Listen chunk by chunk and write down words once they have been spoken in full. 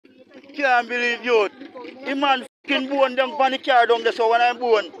Can't believe you. The man fucking bone down on the car down there, so when I'm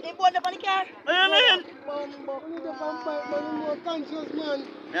bone. He bone down on the car? What do you mean? Conscious, man.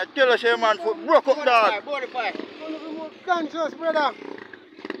 I tell you, man, foot broke up, dog. More conscious, brother.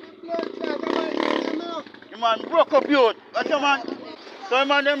 The man broke up, youth. What's your man? So the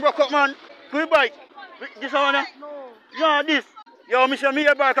man them broke up, man. Quick bike. This one, eh? No, this. Yo, me say me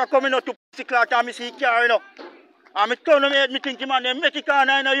a bike a coming out to pussy clock and me see car, you know. And me turn on me head, me think, man, they make it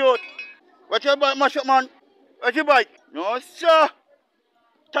corner in a youth. What's your bike, mash up, man? What's your bike? No, sir.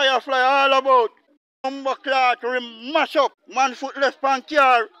 Tire fly all about. Number clock, rim mash up. Man foot left pan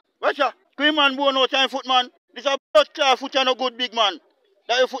car. What's your? Queen man bone out time foot, man. This a blood clot foot and no good, big man.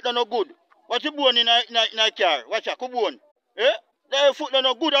 That your foot no good. What's your bone in a car? What's your? Good bone? Eh? That your foot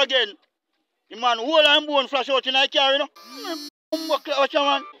no good again. The man whole and bone flash out in a car, you know. What's your,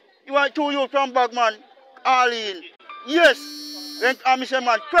 man? You want 2 youth from back, man. All in. Yes. Then I say,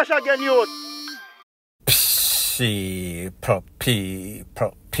 man, press again, youth.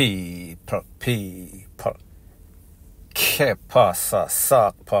 Que pasa,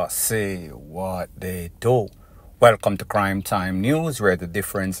 sakpa, say what they do. Welcome to Crime Time News, where the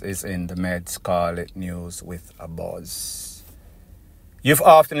difference is in the meds. Call it news with a buzz. You've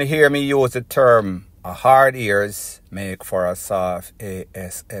often heard me use the term, a hard ears make for a soft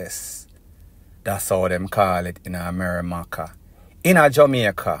ass. That's how them call it in America. In a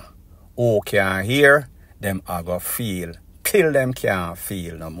Jamaica, who can't hear, them a go feel, till them can't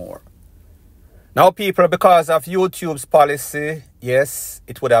feel no more. Now people, because of YouTube's policy, yes,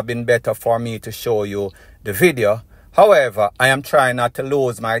 it would have been better for me to show you the video. However, I am trying not to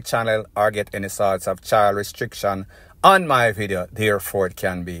lose my channel or get any sorts of child restriction on my video, therefore it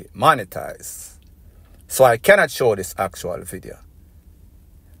can be monetized. So I cannot show this actual video.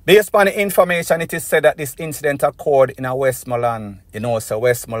 Based on the information, it is said that this incident occurred in a Westmoreland. You know, so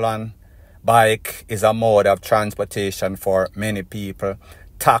Westmoreland bike is a mode of transportation for many people.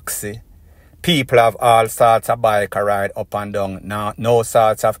 Taxi. People have all sorts of bike ride up and down. No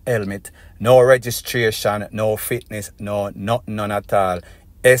sorts of helmet, no registration, no fitness, none at all.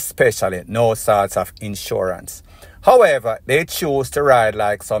 Especially no sorts of insurance. However, they choose to ride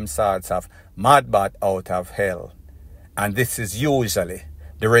like some sorts of madbat out of hell. And this is usually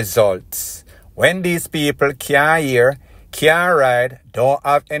the results. When these people can't hear, can't ride, don't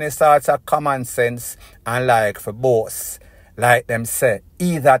have any sorts of common sense, and like for both, like them say,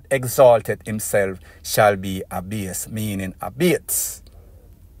 he that exalted himself shall be abased, meaning abased.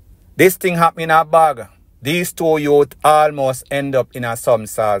 This thing happened in a bag. These two youth almost end up in some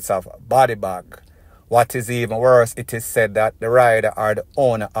sorts of body bag. What is even worse, it is said that the rider or the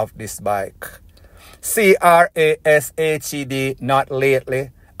owner of this bike, CRASHED, not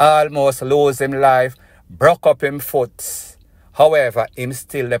lately, almost lose him life, broke up him foot. However, him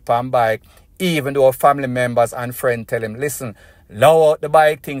still upon bike, even though family members and friends tell him, listen, lower out the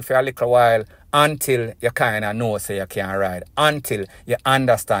bike thing for a little while until you kind of know so you can ride, until you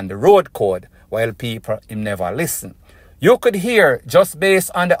understand the road code. While people, him never listen. You could hear, just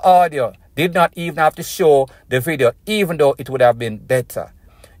based on the audio, did not even have to show the video, even though it would have been better.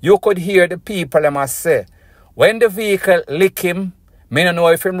 You could hear the people, I must say, when the vehicle lick him, me don't know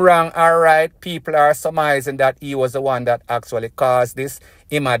if him wrong or right. People are surmising that he was the one that actually caused this.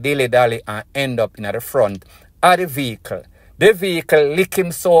 Him a dilly-dally and end up in the front of the vehicle. The vehicle lick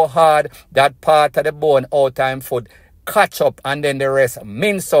him so hard that part of the bone out of him foot catch up and then the rest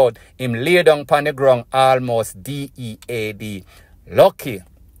mince out. Him lay down on the ground almost dead. Lucky.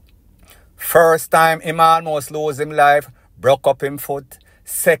 First time him almost lose him life, broke up him foot.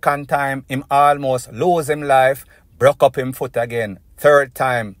 Second time him almost lose him life, broke up him foot again. Third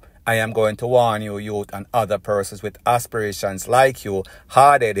time, I am going to warn you, youth, and other persons with aspirations like you,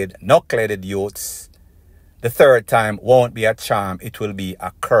 hard-headed, knuckle-headed youths. The third time won't be a charm, it will be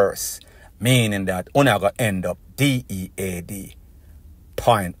a curse. Meaning that you're going to end up dead,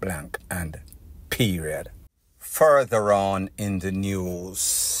 point blank and period. Further on in the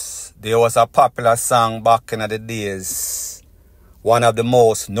news, there was a popular song back in the days. One of the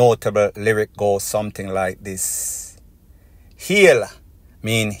most notable lyric goes something like this. Heal,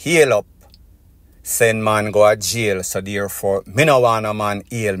 mean heal up. Send man go to jail, so therefore, me no want a man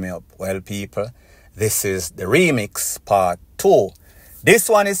heal me up. Well, people, this is the remix part 2. This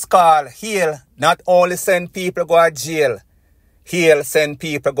one is called Heal. Not only send people go to jail. Heal, send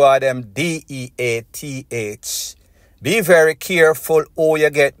people go to them DEATH. Be very careful who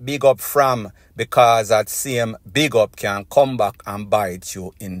you get big up from, because that same big up can come back and bite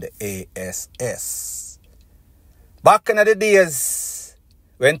you in the ASS. Back in the days,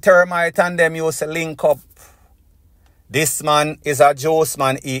 when TERMITE and them used to link up, This man is a Joes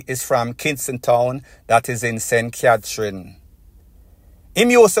man. He is from Kingston Town, that is in St. Catherine. Him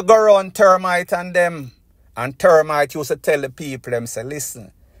used to go around Termite and them. And Termite used to tell the people, them say,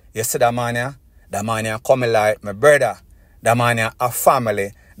 listen, you see that man here? That man here coming like my brother. That man here a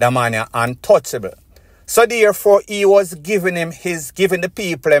family. That man here untouchable. So therefore, he was giving the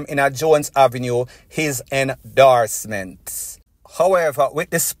people in a Jones Avenue his endorsements. However, with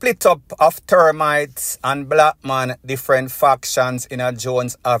the split up of Termites and Black Man, different factions in a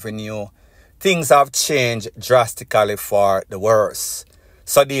Jones Avenue, things have changed drastically for the worse.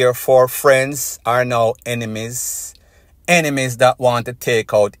 So therefore, friends are now enemies. Enemies that want to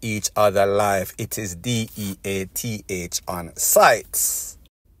take out each other live. It is DEATH on sites.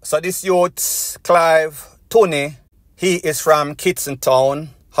 So this youth, Clive Tony, he is from Kingston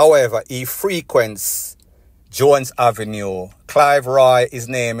Town. However, he frequents Jones Avenue. Clive Roy, his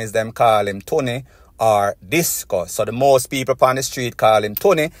name is them call him Tony or Disco. So the most people on the street call him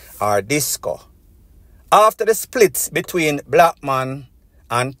Tony or Disco. After the split between Black Man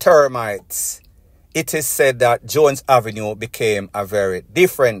and Termites, it is said that Jones Avenue became a very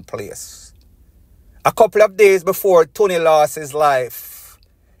different place. A couple of days before Tony lost his life,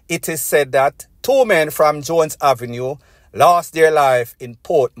 it is said that 2 men from Jones Avenue lost their life in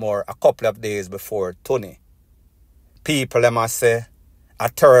Portmore a couple of days before Tony. People them must say, a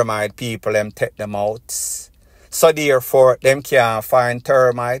Termite people them take them out. So therefore, them can't find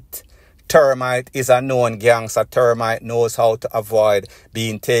Termite. Termite is a known gangster. Termite knows how to avoid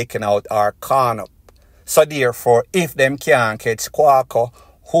being taken out or cornered up. So therefore, if them can't catch Quaco,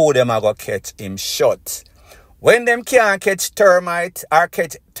 who them a go catch him shot? When them can't catch Termite or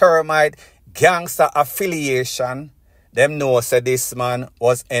catch Termite gangster affiliation, them know say this man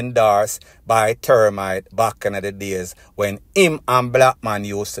was endorsed by Termite back in the days when him and Black Man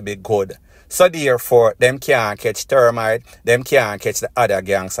used to be good. So therefore, them can't catch Termite, them can't catch the other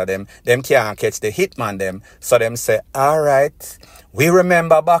gangster them can't catch the hitman them. So them say, alright, we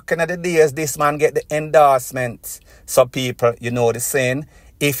remember back in the days this man get the endorsement. So people, you know the saying,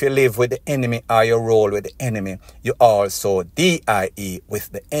 if you live with the enemy or you roll with the enemy, you also DIE with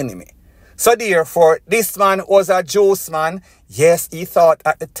the enemy. So therefore, this man was a juice man. Yes, he thought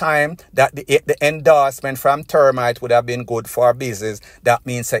at the time that the endorsement from Termite would have been good for business. That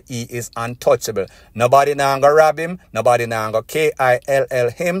means that he is untouchable. Nobody now go rob him. Nobody now go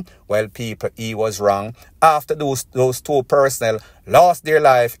KILL him. Well, people, he was wrong. After those 2 personnel lost their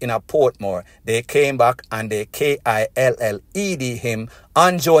life in a Portmore, they came back and they KILLED him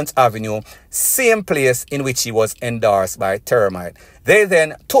on Jones Avenue, same place in which he was endorsed by Termite. They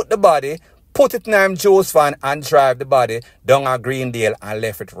then took the body, put it in a Joe's van and drive the body down a Greendale and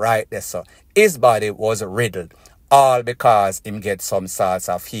left it right there. So his body was riddled. All because him get some sorts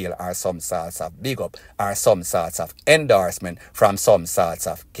of heal or some sorts of big up or some sorts of endorsement from some sorts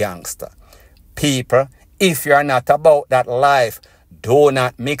of gangster. People, if you are not about that life, do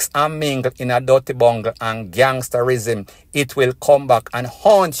not mix and mingle in a dirty bungle and gangsterism. It will come back and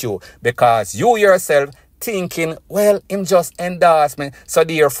haunt you because you yourself thinking, well, him just endorsement, so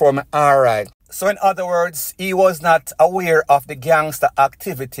therefore me alright. So in other words, he was not aware of the gangster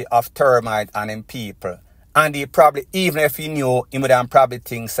activity of Termite and him people. And he probably, even if he knew, he would have probably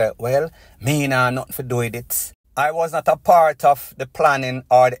think, say, well, me nah nothing for do with it. I was not a part of the planning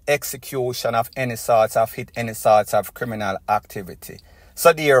or the execution of any sorts of hit, any sorts of criminal activity.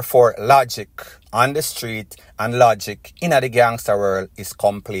 So therefore, logic on the street and logic in the gangster world is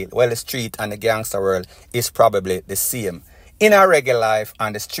complete. Well, the street and the gangster world is probably the same. In our regular life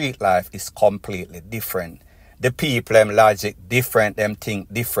and the street life is completely different. The people, them logic different, them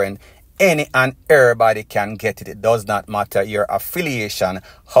think different. Any and everybody can get it. It does not matter your affiliation,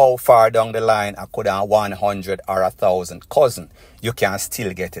 how far down the line I could have 100 or 1,000 cousin. You can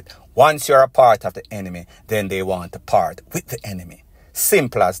still get it. Once you're a part of the enemy, then they want to part with the enemy.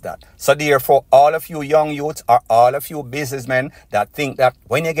 Simple as that. So therefore, all of you young youths or all of you businessmen that think that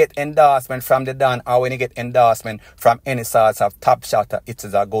when you get endorsement from the Don or when you get endorsement from any sorts of top shotter, it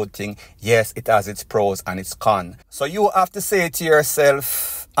is a good thing. Yes, it has its pros and its cons. So you have to say to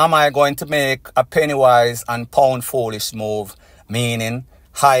yourself, am I going to make a penny wise and pound foolish move? Meaning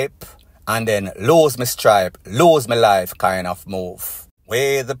hype and then lose my stripe, lose my life kind of move.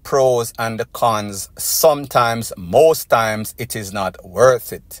 Weigh the pros and the cons. Sometimes, most times, it is not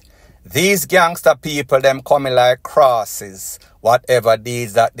worth it. These gangster people, them coming like crosses. Whatever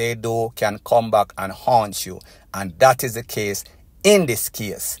deeds that they do can come back and haunt you. And that is the case in this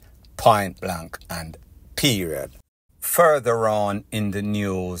case. Point blank and period. Further on in the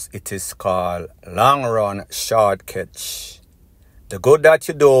news, it is called Long Run Short Catch. The good that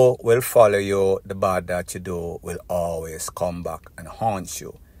you do will follow you. The bad that you do will always come back and haunt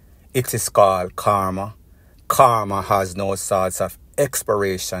you. It is called karma. Karma has no sorts of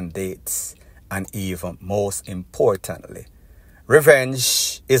expiration dates. And even most importantly,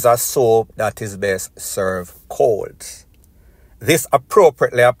 revenge is a soup that is best served cold. This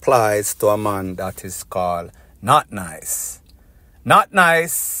appropriately applies to a man that is called Not Nice. Not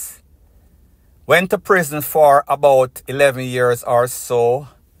Nice went to prison for about 11 years or so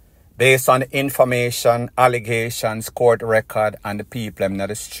based on the information, allegations, court record, and the people in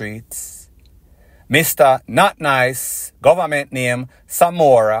the streets. Mr. Not Nice, government name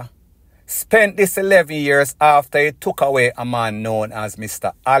Samora, spent this 11 years after he took away a man known as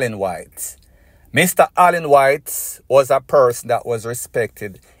Mr. Allen White. Mr. Allen White was a person that was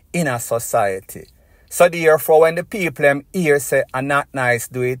respected in a society. So therefore, when the people here say, Not Nice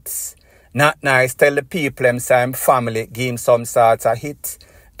do it, Not Nice tell the people say him family give him some sort of hit,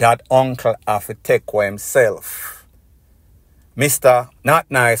 that uncle have to take for himself. Mr. Not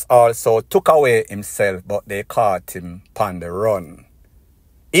Nice also took away himself, but they caught him on the run.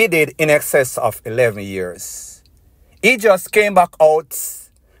 He did in excess of 11 years. He just came back out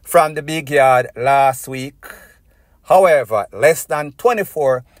from the big yard last week. However, less than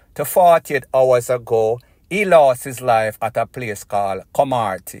 24 to 48 hours ago, he lost his life at a place called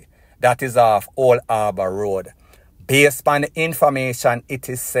Comarty, that is off Old Harbour Road. Based on the information, it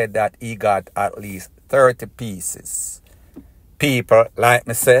is said that he got at least 30 pieces. People, like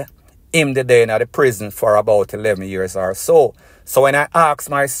me say, him the day in the prison for about 11 years or so. So when I asked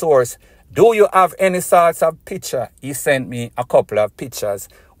my source, do you have any sorts of picture? He sent me a couple of pictures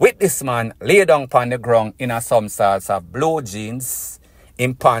with this man lay down on the ground in some sorts of blue jeans,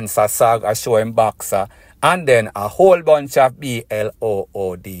 in pants, a sag, a show him boxer, and then a whole bunch of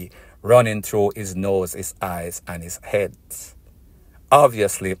BLOOD running through his nose, his eyes, and his head.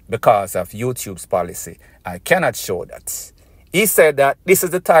 Obviously, because of YouTube's policy, I cannot show that. He said that this is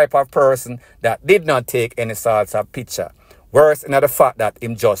the type of person that did not take any sorts of picture. Worse in the fact that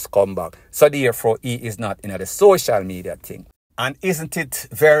him just come back. So therefore, he is not in the social media thing. And isn't it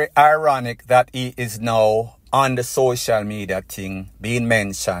very ironic that he is now on the social media thing being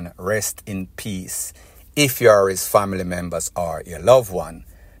mentioned, rest in peace, if you are his family members or your loved one.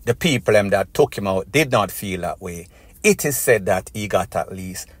 The people that took him out did not feel that way. It is said that he got at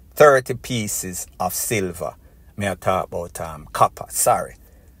least 30 pieces of silver. May I talk about copper, sorry.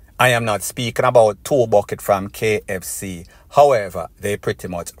 I am not speaking about 2 buckets from KFC. However, they pretty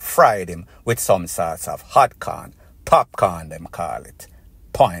much fried him with some sorts of hot corn, popcorn them call it,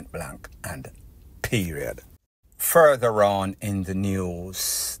 point blank and period. Further on in the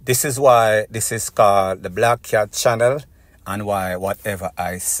news, this is why this is called the Black Cat Channel and why whatever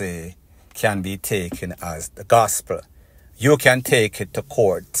I say can be taken as the gospel. You can take it to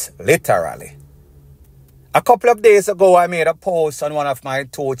court, literally. A couple of days ago, I made a post on one of my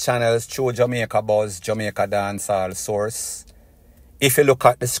 2 channels, True Jamaica Buzz, Jamaica Dancehall Source. If you look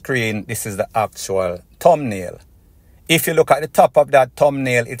at the screen, this is the actual thumbnail. If you look at the top of that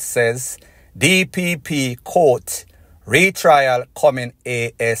thumbnail, it says, DPP quote, retrial coming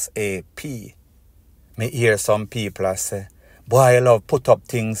ASAP. Me hear some people say, boy, I love put up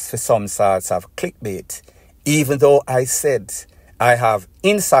things for some sorts of clickbait. Even though I said I have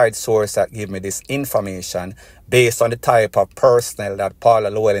inside source that give me this information based on the type of personnel that Paula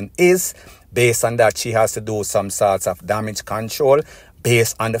Llewellyn is, based on that she has to do some sorts of damage control,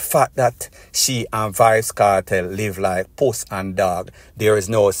 based on the fact that she and Vybz Kartel live like puss and dog. There is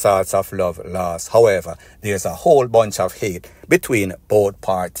no sorts of love lost. However, there's a whole bunch of hate between both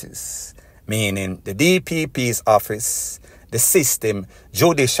parties, meaning the DPP's office, the system,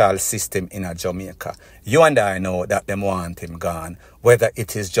 judicial system in Jamaica. You and I know that them want him gone. Whether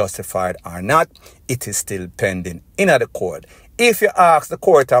it is justified or not, it is still pending in the court. If you ask the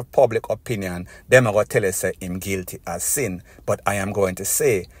court of public opinion, them are going to tell you say him guilty as sin. But I am going to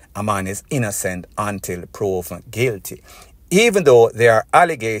say a man is innocent until proven guilty. Even though there are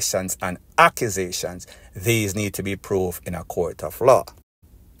allegations and accusations, these need to be proved in a court of law.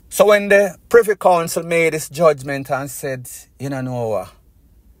 So when the Privy Council made this judgment and said, you know what,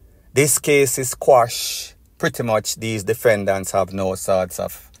 this case is quashed, pretty much these defendants have no sorts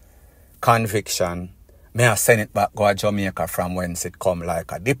of conviction, may I send it back go to Jamaica from whence it come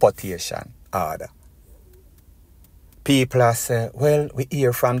like a deportation order. People are say, well, we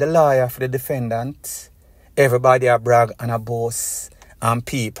hear from the lawyer for the defendant. Everybody are brag and a boast, and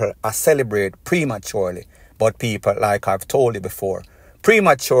people are celebrate prematurely. But people, like I've told you before,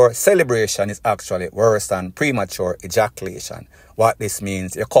 premature celebration is actually worse than premature ejaculation. What this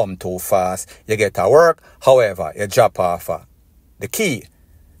means, you come too fast, you get to work, however, you drop off the key.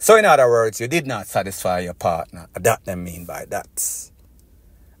 So in other words, you did not satisfy your partner. That I mean by that.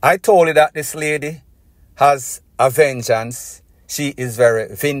 I told you that this lady has a vengeance. She is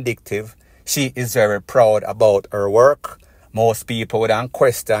very vindictive. She is very proud about her work. Most people would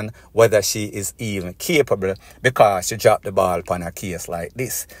question whether she is even capable because she dropped the ball upon a case like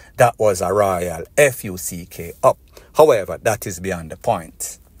this. That was a royal FUCK up. However, that is beyond the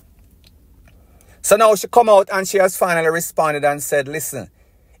point. So now she come out and she has finally responded and said, listen,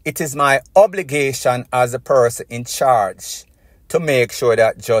 it is my obligation as a person in charge to make sure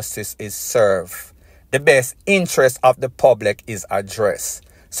that justice is served. The best interest of the public is addressed.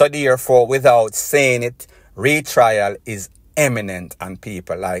 So therefore, without saying it, retrial is imminent, and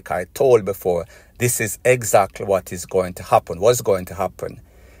people, like I told before, this is exactly what is going to happen, what's going to happen.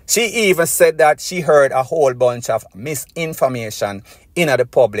 She even said that she heard a whole bunch of misinformation in the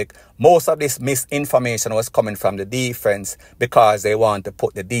public. Most of this misinformation was coming from the defense because they want to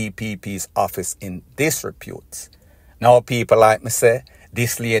put the DPP's office in disrepute. Now people like me say,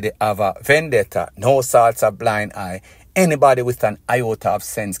 this lady have a vendetta, no sorts of blind eye. Anybody with an iota of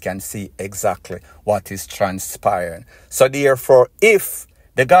sense can see exactly what is transpiring. So therefore, if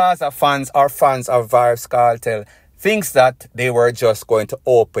the Gaza fans or fans of Vybz Kartel thinks that they were just going to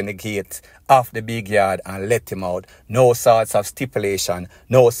open the gate of the big yard and let him out, no sorts of stipulation,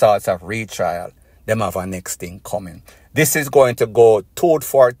 no sorts of retrial, them have a next thing coming. This is going to go tooth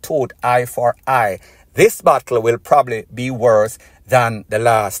for tooth, eye for eye. This battle will probably be worse than the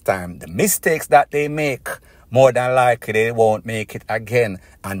last time. The mistakes that they make, more than likely they won't make it again.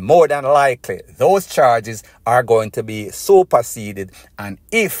 And more than likely, those charges are going to be superseded. And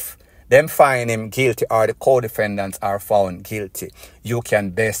if them find him guilty or the co-defendants are found guilty, you can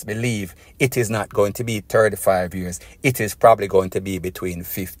best believe it is not going to be 35 years. It is probably going to be between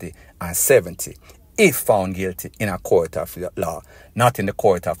 50 and 70 if found guilty in a court of law, not in the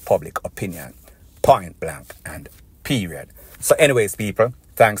court of public opinion. Point blank and period. So anyways, people,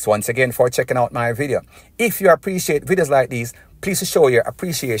 thanks once again for checking out my video. If you appreciate videos like these, please show your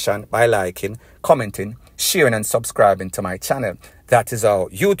appreciation by liking, commenting, sharing and subscribing to my channel. That is how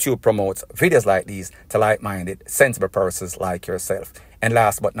YouTube promotes videos like these to like-minded, sensible persons like yourself. And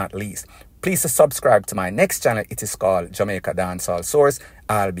last but not least, please subscribe to my next channel. It is called Jamaica Dancehall Source.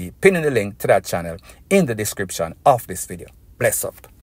 I'll be pinning the link to that channel in the description of this video. Bless up.